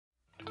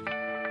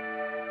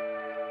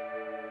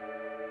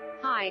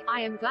Hi,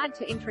 I am glad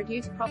to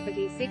introduce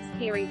Property 6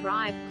 Keighery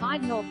Drive,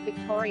 Clyde, North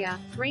Victoria,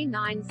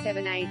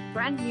 3978,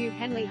 brand new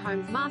Henley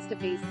Homes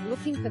masterpiece.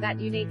 Looking for that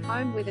unique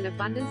home with an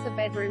abundance of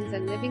bedrooms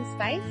and living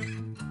space?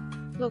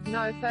 Look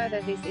no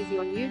further, this is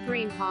your new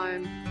dream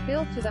home.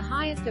 Built to the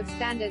highest of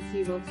standards,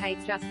 you will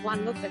take just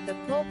one look at the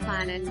floor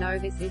plan and know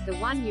this is the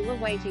one you were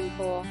waiting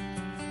for.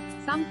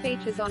 Some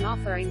features on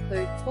offer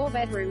include 4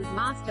 bedrooms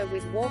master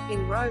with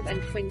walk-in robe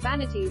and twin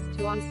vanities,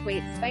 2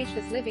 ensuite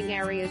spacious living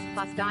areas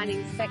plus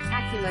dining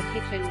spectacular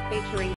kitchen featuring